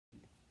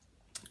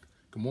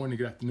good morning,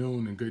 good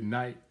afternoon, and good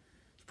night.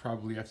 It's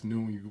probably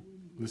afternoon when you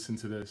listen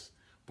to this.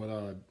 But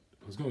I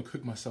was going to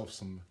cook myself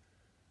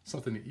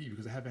something to eat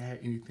because I haven't had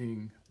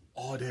anything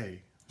all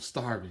day. I'm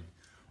starving,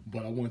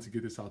 but I wanted to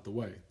get this out the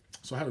way.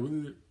 So I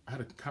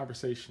had a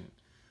conversation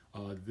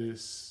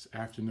this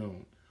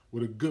afternoon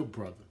with a good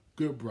brother.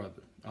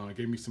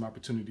 Gave me some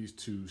opportunities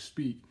to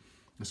speak,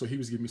 and so he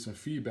was giving me some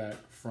feedback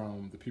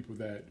from the people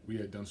that we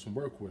had done some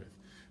work with.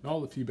 And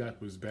all the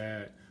feedback was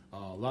bad. A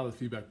lot of the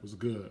feedback was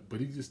good, but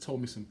he just told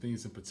me some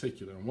things in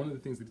particular. And one of the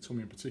things that he told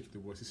me in particular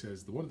was, he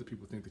says, one of the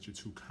people think that you're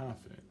too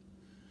confident.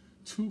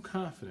 Too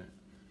confident.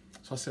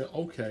 So I said,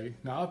 okay.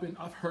 Now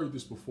I've heard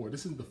this before.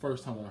 This isn't the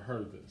first time that I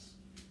heard this.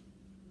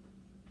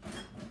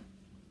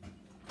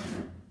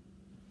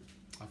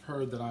 I've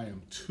heard that I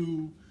am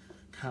too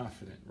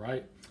confident,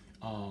 right?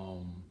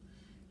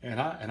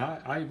 And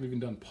I've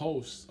even done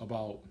posts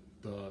about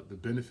the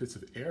benefits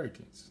of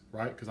arrogance,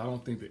 right? Because I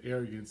don't think that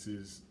arrogance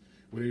is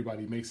what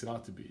everybody makes it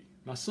out to be.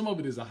 Now, some of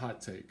it is a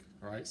hot take,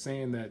 right?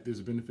 Saying that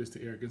there's benefits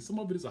to arrogance, some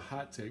of it is a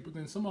hot take, but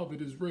then some of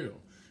it is real.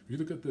 If you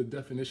look at the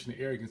definition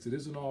of arrogance, it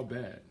isn't all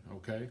bad,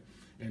 okay?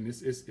 And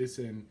it's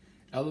an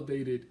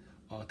elevated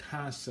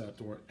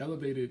concept or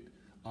elevated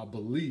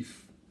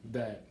belief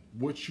that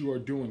what you are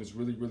doing is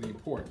really, really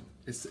important.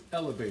 It's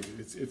elevated.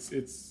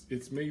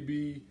 It's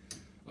maybe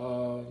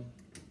who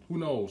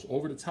knows,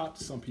 over the top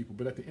to some people,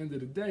 but at the end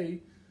of the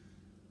day,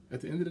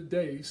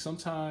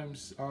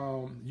 sometimes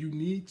you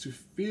need to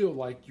feel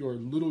like your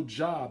little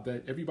job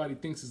that everybody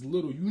thinks is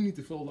little, you need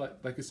to feel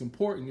like it's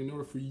important in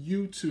order for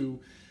you to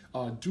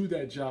do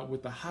that job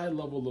with a high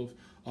level of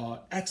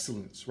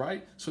excellence,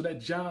 right? So that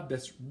job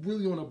that's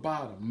really on the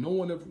bottom, no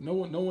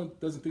one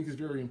doesn't think is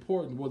very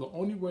important. Well, the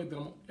only way that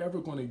I'm ever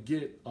going to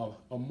get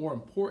a more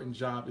important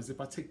job is if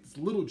I take this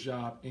little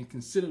job and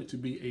consider it to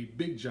be a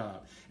big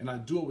job, and I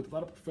do it with a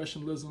lot of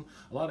professionalism,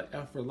 a lot of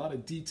effort, a lot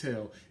of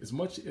detail, as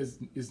much as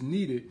is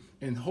needed,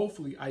 and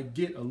hopefully I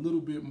get a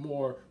little bit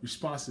more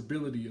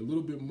responsibility, a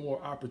little bit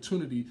more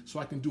opportunity, so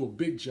I can do a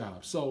big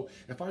job. So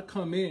if I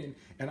come in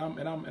and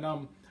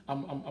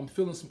I'm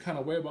feeling some kind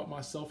of way about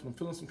myself, and I'm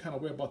feeling some kind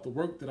of way about the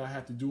work that I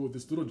have to do with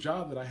this little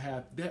job that I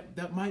have,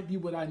 that might be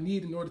what I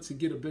need in order to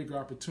get a bigger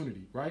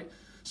opportunity, right?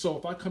 So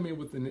if I come in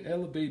with an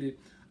elevated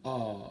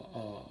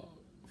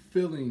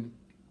feeling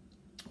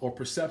or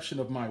perception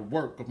of my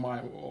work,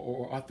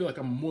 or I feel like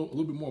I'm a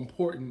little bit more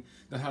important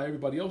than how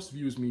everybody else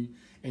views me,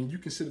 and you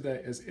consider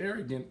that as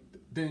arrogant,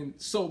 then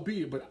so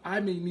be it. But I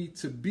may need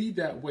to be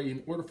that way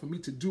in order for me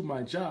to do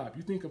my job.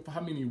 You think of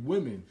how many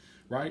women,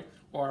 right,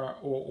 or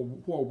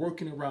who are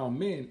working around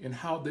men and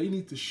how they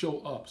need to show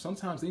up.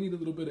 Sometimes they need a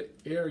little bit of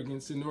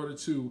arrogance in order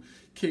to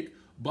kick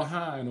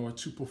behind or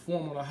to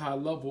perform on a high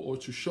level or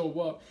to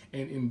show up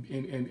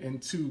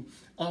and to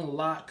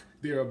unlock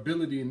their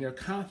ability and their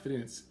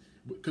confidence.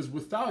 Because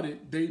without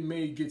it, they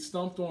may get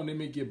stumped on, they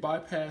may get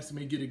bypassed,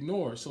 they may get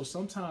ignored. So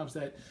sometimes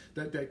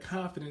that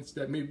confidence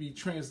that may be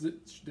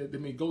that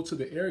may go to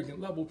the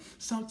arrogant level,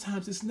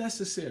 sometimes it's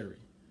necessary,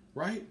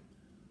 right?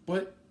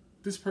 But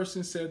this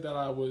person said that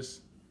I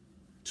was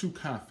too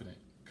confident,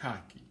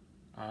 cocky,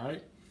 all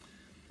right?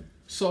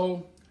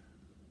 So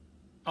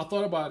I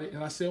thought about it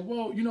and I said,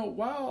 well,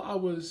 while I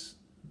was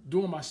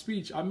doing my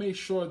speech, I made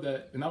sure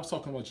that, and I was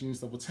talking about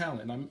genius level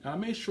talent, and I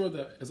made sure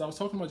that as I was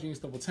talking about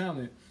genius level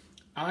talent,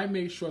 I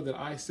made sure that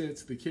I said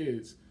to the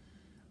kids,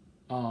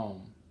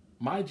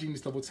 my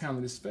genius level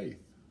talent is faith.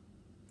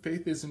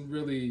 Faith isn't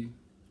really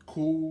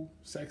cool,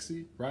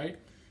 sexy, right?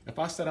 If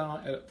I sat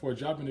down for a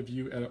job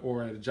interview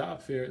or at a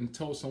job fair and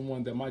told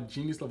someone that my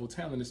genius level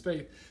talent is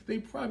faith,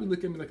 they'd probably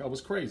look at me like I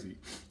was crazy.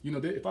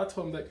 If I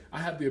told them that I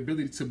have the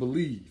ability to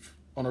believe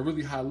on a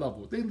really high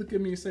level, they look at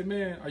me and say,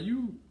 man, are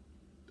you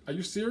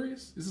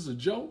serious? Is this a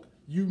joke?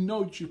 You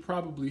know that you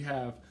probably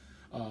have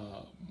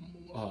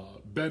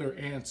better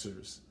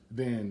answers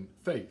than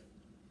faith.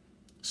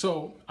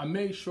 So I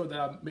made sure that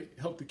I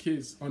helped the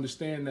kids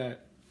understand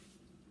that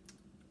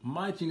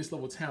my genius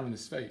level talent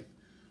is faith,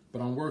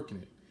 but I'm working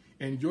it.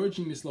 And your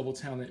genius level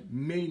talent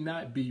may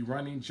not be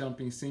running,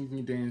 jumping,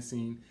 singing,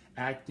 dancing,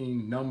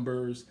 acting,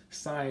 numbers,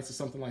 science, or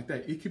something like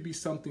that. It could be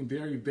something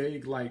very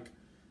vague like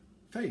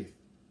faith.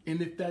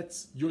 And if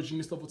that's your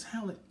genius level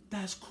talent,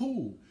 that's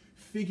cool.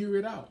 Figure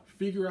it out.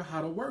 Figure out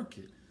how to work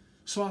it.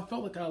 So I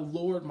felt like I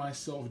lowered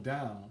myself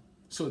down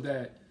so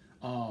that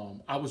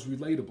I was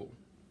relatable.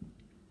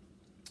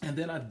 And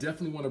then I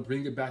definitely want to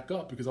bring it back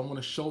up because I want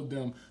to show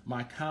them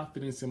my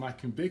confidence and my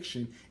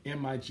conviction in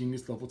my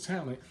genius level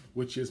talent,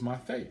 which is my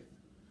faith.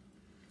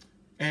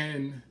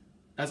 And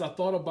as I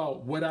thought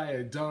about what I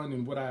had done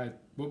and what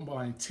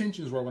my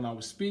intentions were when I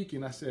was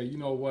speaking, I said, you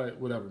know what,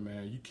 whatever,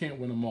 man, you can't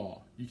win them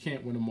all. You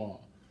can't win them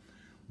all.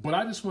 But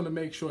I just want to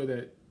make sure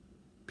that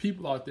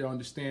people out there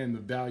understand the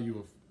value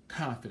of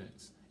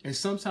confidence. And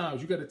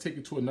sometimes you got to take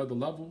it to another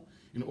level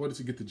in order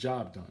to get the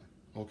job done,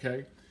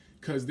 okay?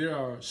 Because there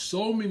are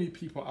so many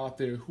people out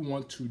there who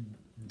want to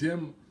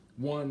dim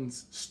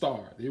one's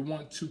star. They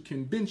want to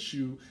convince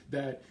you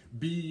that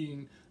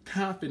being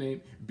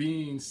confident,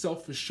 being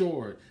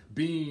self-assured,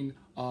 being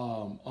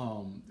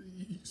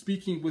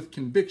speaking with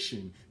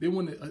conviction. They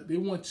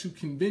want to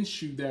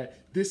convince you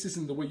that this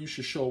isn't the way you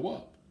should show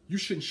up. You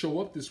shouldn't show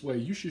up this way.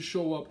 You should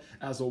show up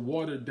as a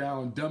watered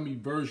down, dummy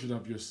version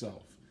of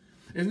yourself.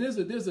 And there's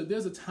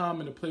a time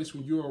and a place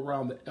when you're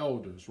around the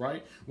elders,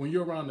 right? When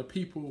you're around the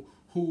people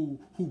who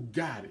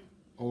got it.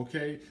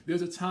 Okay?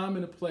 There's a time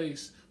and a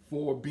place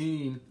for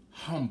being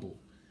humble.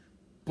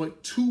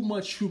 But too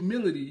much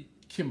humility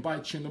can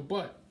bite you in the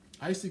butt.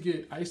 I used to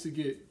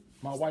get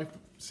my wife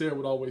Sarah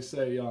would always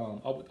say,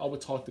 I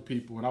would talk to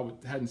people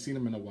and hadn't seen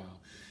them in a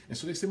while. And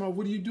so they say, "Marv,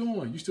 what are you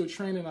doing? You still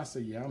training?" I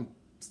say, "Yeah, I'm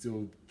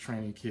still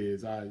training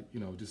kids. I,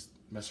 just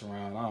mess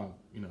around. I don't.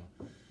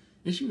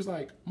 And she was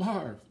like,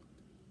 "Marv,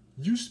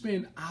 you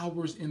spend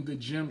hours in the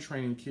gym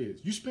training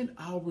kids. You spend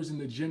hours in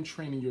the gym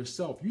training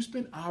yourself. You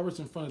spend hours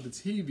in front of the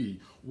TV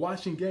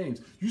watching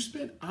games. You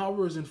spend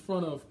hours in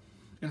front of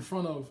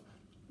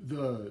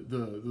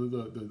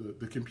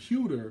the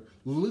computer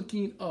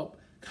looking up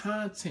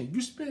content.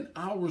 You spend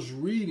hours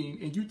reading,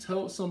 and you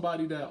tell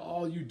somebody that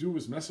all you do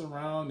is mess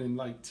around and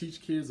like teach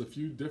kids a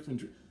few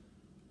different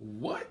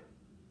what?"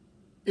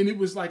 And it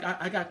was like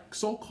I got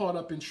so caught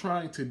up in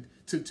trying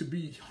to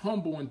be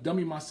humble and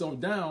dummy myself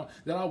down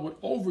that I would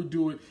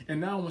overdo it. And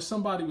now when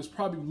somebody was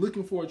probably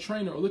looking for a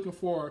trainer or looking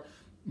for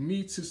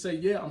me to say,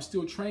 "Yeah, I'm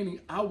still training,"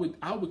 I would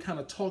kind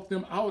of talk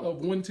them out of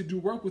wanting to do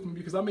work with me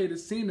because I made it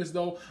seem as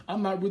though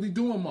I'm not really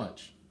doing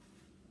much.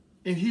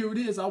 And here it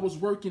is, I was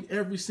working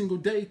every single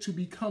day to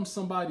become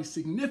somebody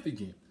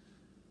significant,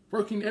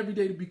 working every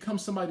day to become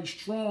somebody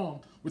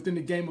strong within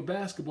the game of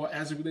basketball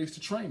as it relates to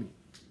training.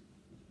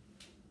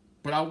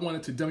 But I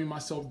wanted to dummy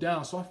myself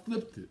down, so I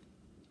flipped it.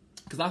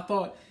 Because I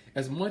thought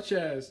as much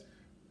as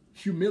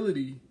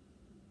humility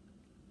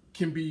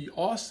can be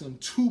awesome,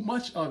 too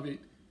much of it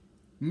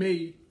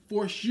may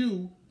force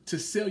you to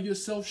sell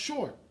yourself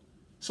short.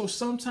 So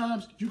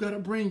sometimes you got to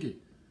bring it.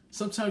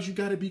 Sometimes you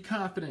got to be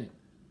confident.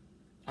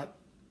 I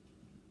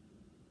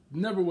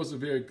never was a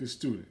very good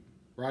student,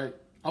 right?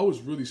 I was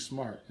really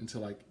smart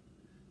until like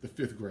the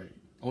 5th grade.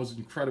 I was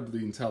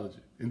incredibly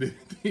intelligent. And then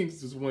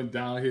things just went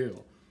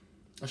downhill.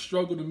 I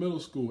struggled in middle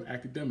school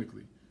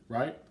academically,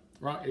 right?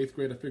 Around 8th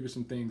grade, I figured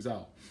some things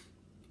out.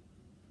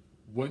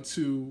 Went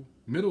to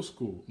middle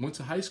school, went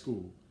to high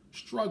school,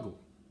 struggled.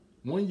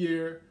 One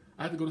year,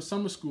 I had to go to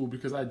summer school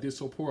because I did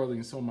so poorly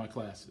in some of my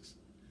classes.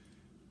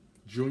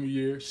 Junior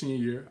year, senior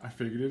year, I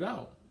figured it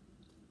out.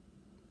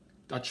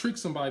 I tricked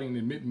somebody and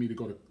admitted me to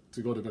go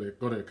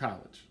to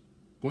college.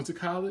 Going to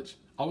college,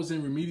 I was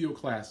in remedial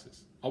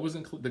classes. I was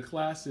in the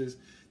classes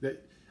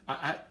that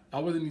I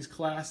was in these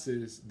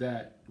classes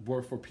that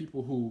were for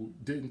people who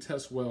didn't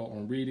test well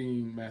on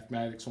reading,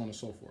 mathematics, so on and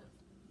so forth,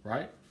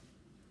 right?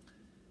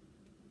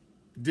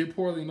 Did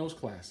poorly in those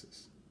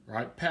classes,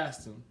 right?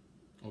 Passed them,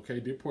 okay?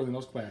 Did poorly in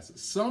those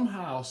classes.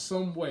 Somehow,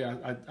 some way,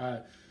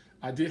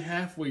 I did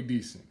halfway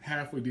decent.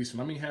 Halfway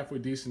decent. I mean halfway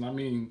decent. I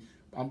mean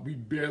we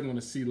barely on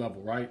the C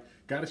level, right?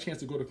 Got a chance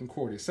to go to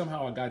Concordia.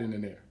 Somehow I got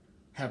in there.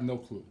 Have no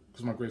clue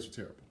because my grades were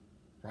terrible,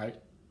 right?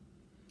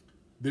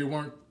 They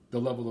weren't the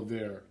level of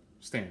their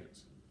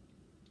standards.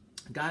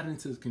 Got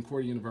into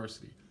Concordia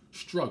University.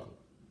 Struggled.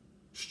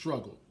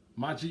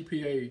 My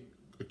GPA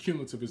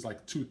cumulative is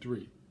like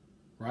 2.3,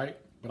 right?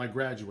 But I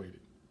graduated.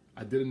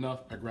 I did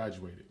enough. I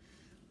graduated.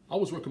 I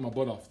was working my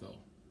butt off though.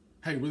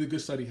 Hey, really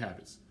good study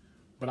habits.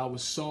 But I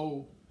was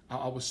so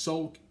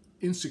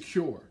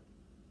insecure.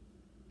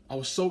 I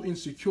was so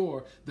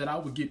insecure that I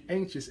would get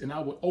anxious and I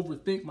would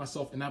overthink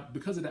myself. And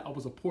because of that, I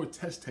was a poor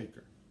test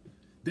taker.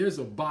 There's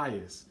a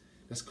bias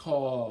that's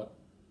called,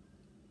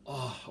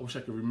 I wish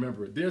I could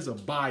remember it. There's a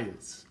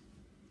bias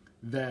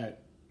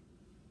that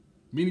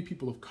many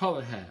people of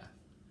color have.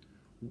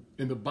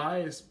 And the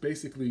bias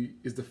basically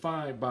is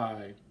defined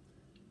by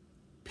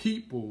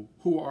people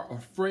who are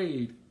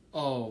afraid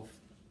of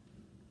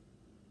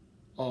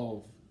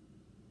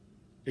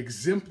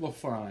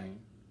exemplifying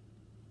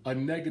a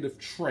negative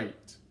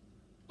trait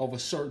of a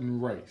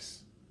certain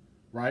race,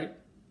 right?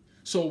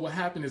 So what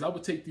happened is I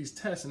would take these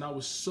tests and I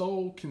was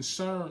so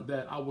concerned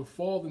that I would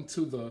fall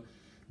into the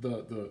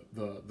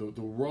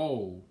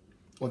role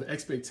or the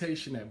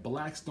expectation that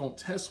blacks don't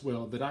test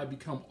well, that I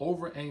become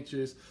over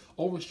anxious,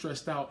 over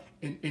stressed out,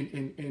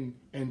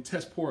 and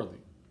test poorly.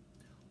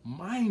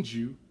 Mind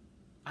you,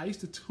 I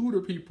used to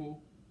tutor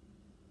people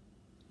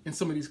in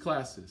some of these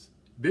classes.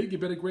 They'd get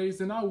better grades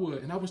than I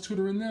would, and I was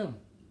tutoring them.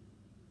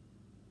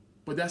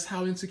 But that's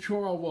how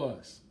insecure I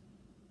was.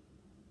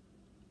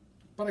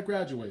 But I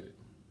graduated.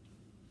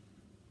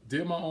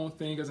 Did my own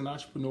thing as an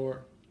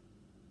entrepreneur.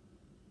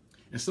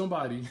 And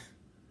somebody,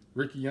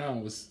 Ricky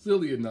Young, was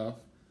silly enough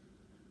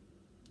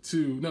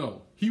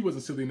he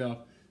wasn't silly enough.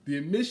 The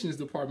admissions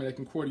department at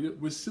Concordia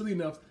was silly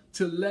enough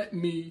to let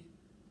me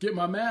get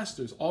my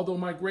master's, although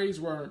my grades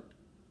weren't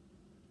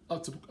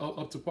up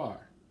to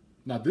par.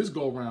 Now this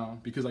go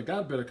around, because I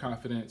got better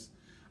confidence,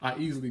 I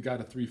easily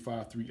got a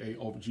 3.5, 3.8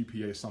 over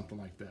GPA, something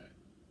like that.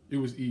 It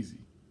was easy,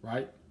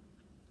 right?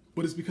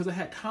 But it's because I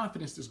had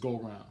confidence this go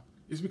around.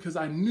 It's because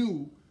I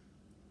knew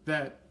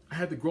that I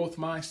had the growth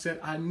mindset.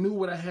 I knew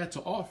what I had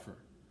to offer.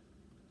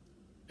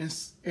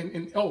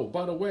 And oh,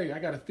 by the way, I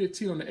got a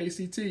 15 on the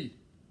ACT.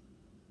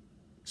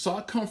 So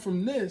I come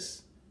from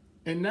this,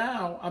 and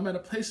now I'm at a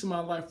place in my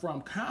life where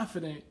I'm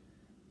confident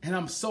and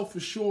I'm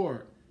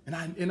self-assured, and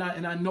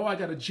I know I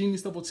got a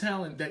genius level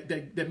talent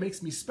that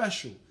makes me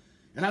special.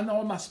 And I know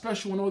I'm not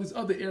special in all these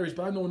other areas,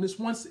 but I know in this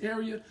one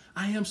area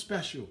I am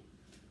special.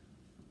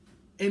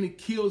 And it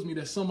kills me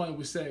that somebody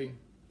would say,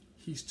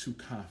 he's too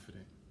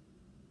confident.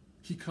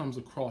 He comes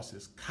across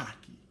as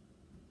cocky.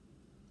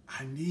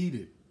 I need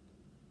it.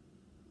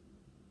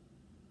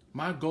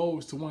 My goal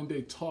is to one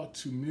day talk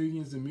to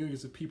millions and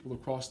millions of people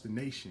across the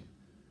nation.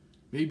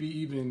 Maybe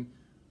even,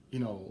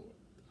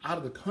 out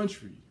of the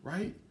country,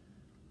 right?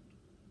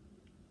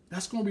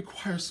 That's going to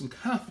require some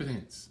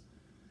confidence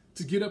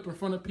to get up in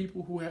front of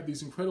people who have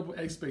these incredible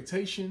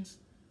expectations,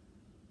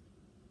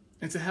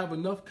 and to have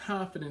enough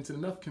confidence and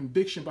enough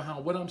conviction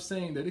behind what I'm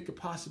saying that it could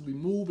possibly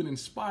move and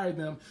inspire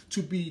them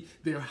to be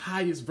their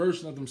highest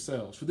version of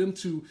themselves. For them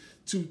to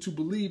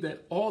believe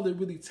that all it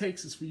really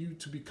takes is for you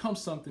to become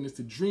something, is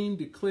to dream,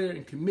 declare,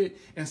 and commit,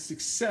 and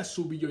success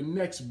will be your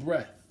next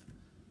breath.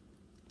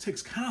 It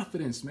takes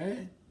confidence,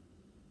 man.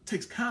 It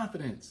takes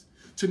confidence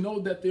to know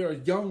that there are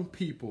young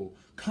people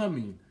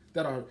coming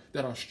that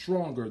are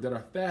stronger, that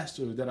are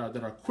faster, that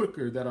are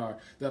quicker, that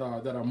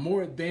are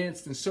more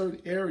advanced in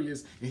certain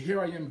areas. And here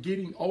I am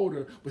getting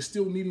older, but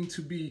still needing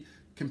to be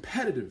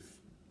competitive.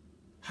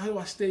 How do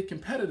I stay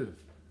competitive?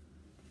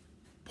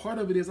 Part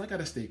of it is I got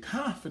to stay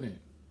confident.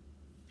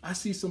 I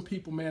see some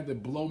people, man,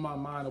 that blow my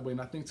mind away, and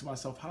I think to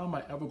myself, how am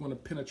I ever going to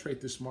penetrate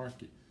this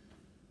market?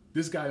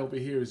 This guy over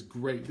here is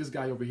great. This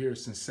guy over here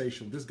is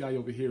sensational. This guy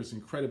over here is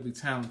incredibly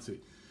talented.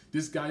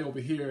 This guy over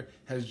here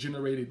has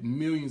generated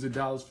millions of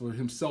dollars for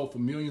himself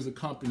and millions of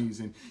companies,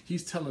 and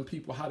he's telling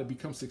people how to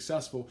become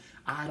successful.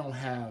 I don't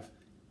have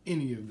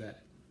any of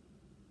that.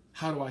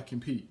 How do I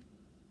compete?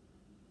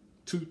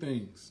 2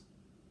 things,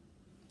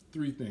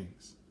 3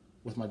 things.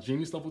 With my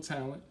genius level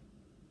talent,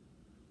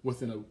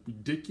 with a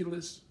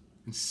ridiculous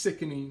and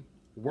sickening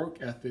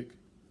work ethic,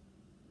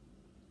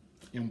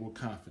 and with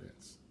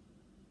confidence.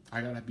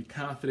 I gotta be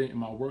confident in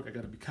my work. I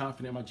gotta be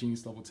confident in my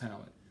genius level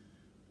talent.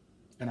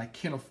 And I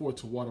can't afford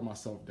to water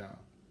myself down.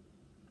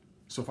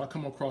 So if I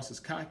come across as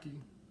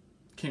cocky,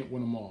 can't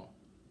win them all.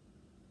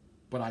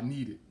 But I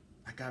need it.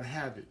 I gotta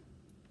have it.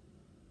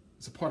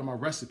 It's a part of my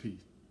recipe.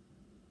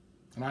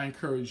 And I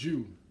encourage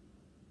you,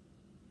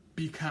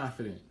 be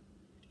confident.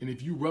 And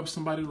if you rub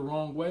somebody the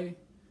wrong way,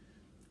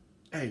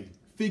 hey,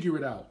 figure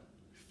it out.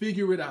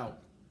 Figure it out.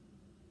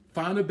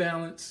 Find a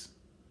balance.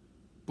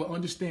 But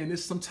understand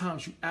this,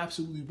 sometimes you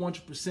absolutely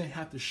 100%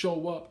 have to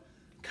show up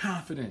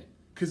confident.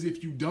 Because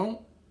if you don't,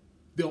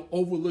 they'll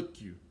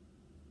overlook you.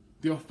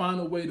 They'll find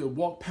a way to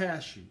walk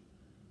past you.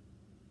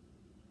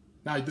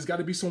 Now, there's got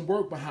to be some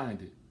work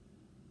behind it.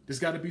 There's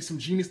got to be some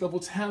genius level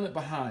talent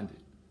behind it.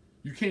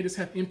 You can't just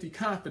have empty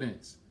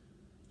confidence.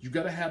 You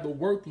got to have the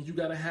work, and you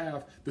got to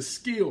have the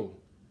skill,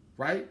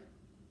 right?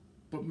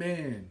 But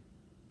man,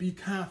 be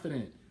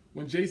confident.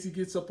 When Jay-Z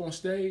gets up on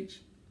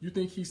stage, you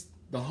think he's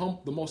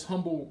the most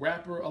humble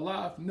rapper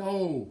alive?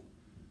 No.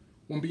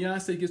 When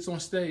Beyonce gets on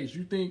stage,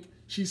 you think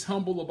she's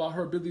humble about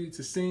her ability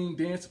to sing,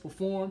 dance,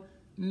 perform?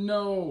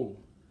 No.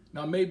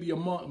 Now maybe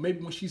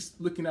when she's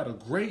looking at a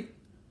great,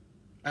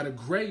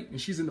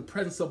 and she's in the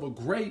presence of a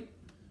great,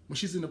 when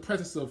she's in the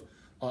presence of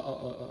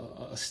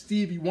a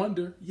Stevie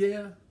Wonder,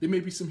 yeah, there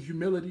may be some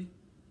humility.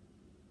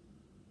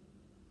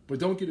 But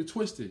don't get it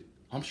twisted.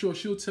 I'm sure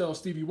she'll tell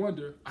Stevie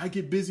Wonder, I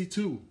get busy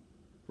too,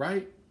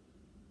 right?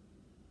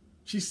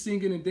 She's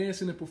singing and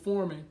dancing and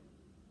performing,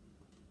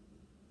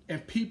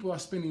 and people are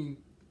spending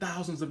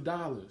thousands of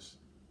dollars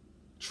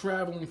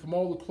traveling from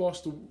all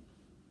across the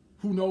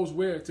who knows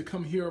where to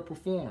come hear her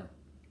perform.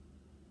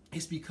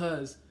 It's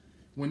because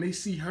when they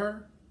see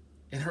her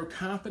and her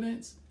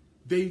confidence,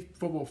 they,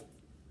 for a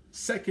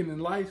second in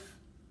life,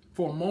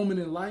 for a moment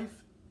in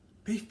life,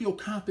 they feel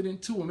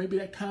confident too. And maybe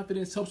that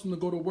confidence helps them to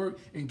go to work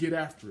and get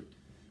after it.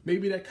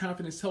 Maybe that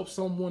confidence helps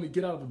someone to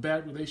get out of a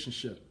bad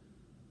relationship.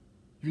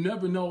 You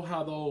never know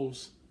how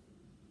those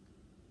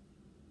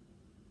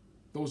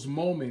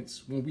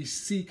moments when we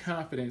see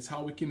confidence,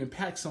 how it can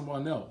impact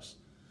someone else.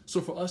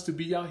 So for us to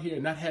be out here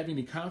and not have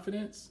any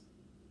confidence,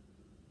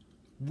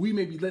 we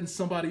may be letting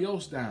somebody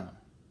else down.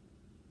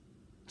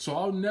 So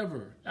I'll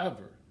never,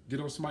 ever get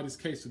on somebody's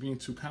case for being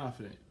too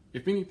confident.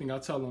 If anything, I'll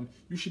tell them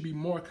you should be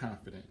more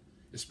confident,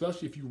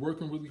 especially if you're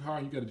working really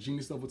hard and you got a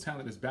genius level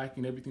talent that's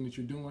backing everything that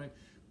you're doing.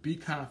 Be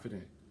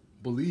confident.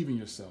 Believe in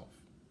yourself.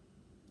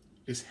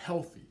 It's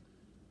healthy.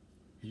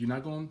 You're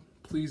not going to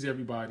please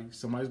everybody.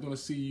 Somebody's going to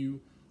see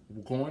you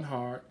going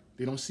hard.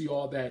 They don't see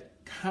all that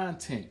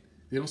content.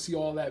 They don't see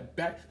all that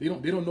back. They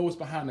don't know what's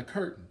behind the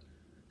curtain.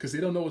 Because they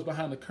don't know what's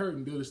behind the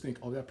curtain, they'll just think,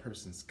 oh, that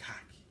person's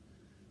cocky.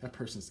 That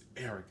person's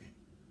arrogant.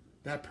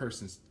 That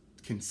person's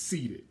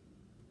conceited.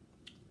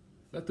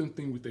 Let them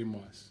think what they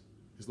must.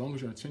 As long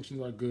as your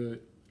intentions are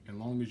good, and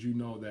long as you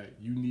know that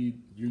you're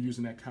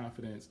using that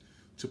confidence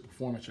to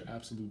perform at your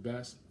absolute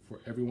best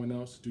for everyone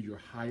else, do your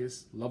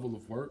highest level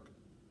of work,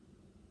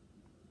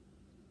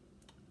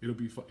 it'll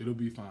be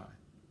fine.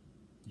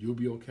 you'll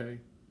be okay,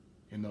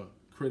 and the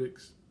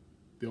critics,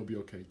 they'll be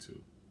okay too.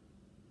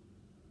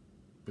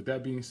 But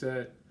that being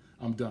said,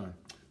 I'm done.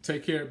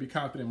 Take care. Be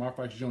confident. Mark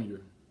Fikes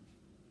Jr.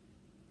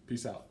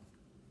 Peace out.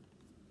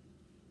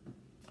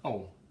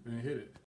 Oh, I didn't hit it.